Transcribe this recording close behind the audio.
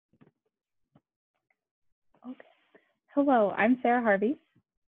Hello, I'm Sarah Harvey,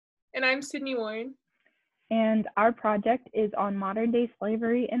 And I'm Sydnee Warren. and our project is on modern-day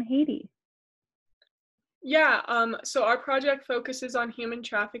slavery in Haiti. So our project focuses on human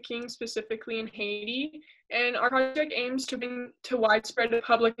trafficking, specifically in Haiti, and our project aims to bring to widespread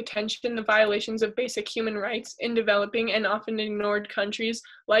public attention the violations of basic human rights in developing and often ignored countries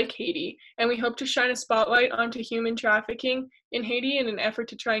like Haiti. And we hope to shine a spotlight onto human trafficking in Haiti in an effort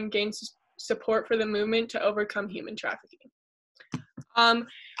to try and gain support for the movement to overcome human trafficking.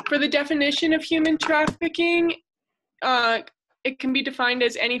 For the definition of human trafficking, it can be defined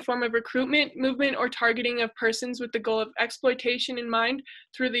as any form of recruitment, movement, or targeting of persons with the goal of exploitation in mind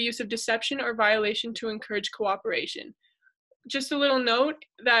through the use of deception or violation to encourage cooperation. Just a little note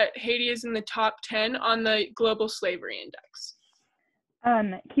that Haiti is in the top 10 on the Global Slavery Index.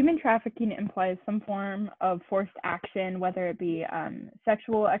 Human trafficking implies some form of forced action, whether it be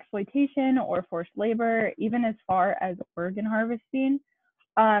sexual exploitation or forced labor, even as far as organ harvesting.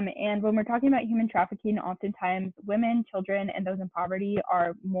 And when we're talking about human trafficking, oftentimes women, children, and those in poverty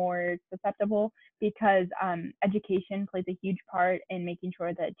are more susceptible because education plays a huge part in making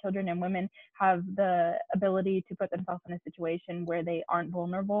sure that children and women have the ability to put themselves in a situation where they aren't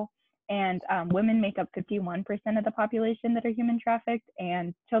vulnerable. And women make up 51% of the population that are human trafficked,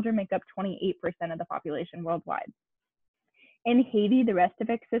 and children make up 28% of the population worldwide. In Haiti, the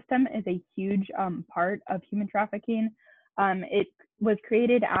œRestavekâ system is a huge part of human trafficking. It was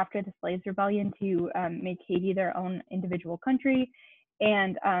created after the Slaves Rebellion to make Haiti their own individual country,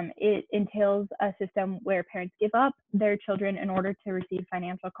 and it entails a system where parents give up their children in order to receive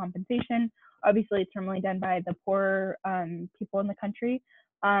financial compensation. Obviously, it's normally done by the poorer people in the country,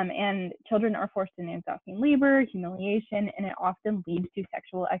 and children are forced into exhausting labor, humiliation, and it often leads to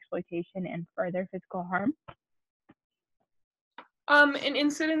sexual exploitation and further physical harm. An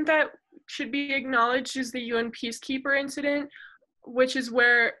incident that should be acknowledged is the UN Peacekeeper incident, which is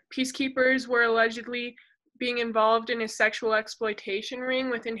where peacekeepers were allegedly being involved in a sexual exploitation ring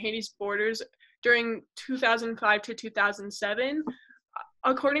within Haiti's borders during 2005 to 2007.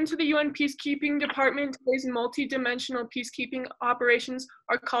 According to the UN Peacekeeping Department, today's multi-dimensional peacekeeping operations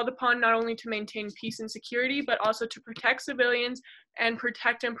are called upon not only to maintain peace and security, but also to protect civilians and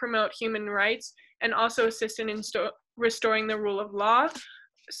protect and promote human rights, and also assist in restoring the rule of law.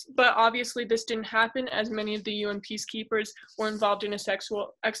 But obviously this didn't happen, as many of the UN peacekeepers were involved in a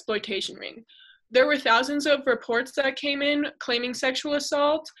sexual exploitation ring. There were thousands of reports that came in claiming sexual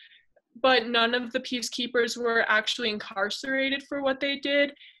assault, but none of the peacekeepers were actually incarcerated for what they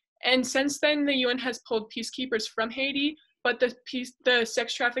did. And since then, the UN has pulled peacekeepers from Haiti, but the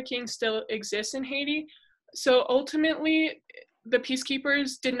sex trafficking still exists in Haiti. So ultimately, the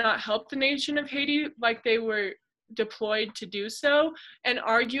peacekeepers did not help the nation of Haiti like they were deployed to do so, and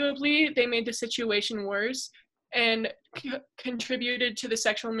arguably they made the situation worse and contributed to the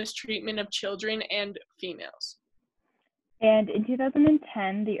sexual mistreatment of children and females. And in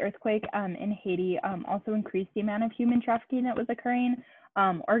 2010, the earthquake in Haiti also increased the amount of human trafficking that was occurring.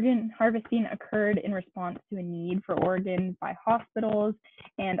 Organ harvesting occurred in response to a need for organs by hospitals,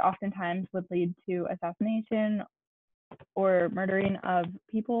 and oftentimes would lead to assassination or murdering of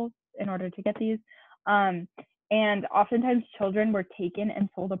people in order to get these. And oftentimes children were taken and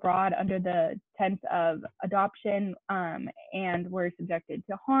sold abroad under the tent of adoption and were subjected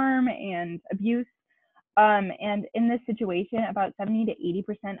to harm and abuse. And in this situation, about 70 to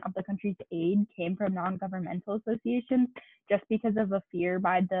 80% of the country's aid came from non-governmental associations, just because of a fear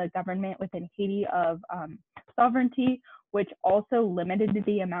by the government within Haiti of sovereignty, which also limited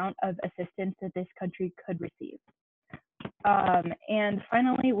the amount of assistance that this country could receive. And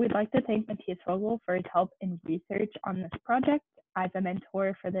finally, we'd like to thank Matthias Vogel for his help in research on this project as a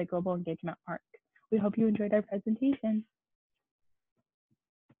mentor for the Global Engagement Arc. We hope you enjoyed our presentation.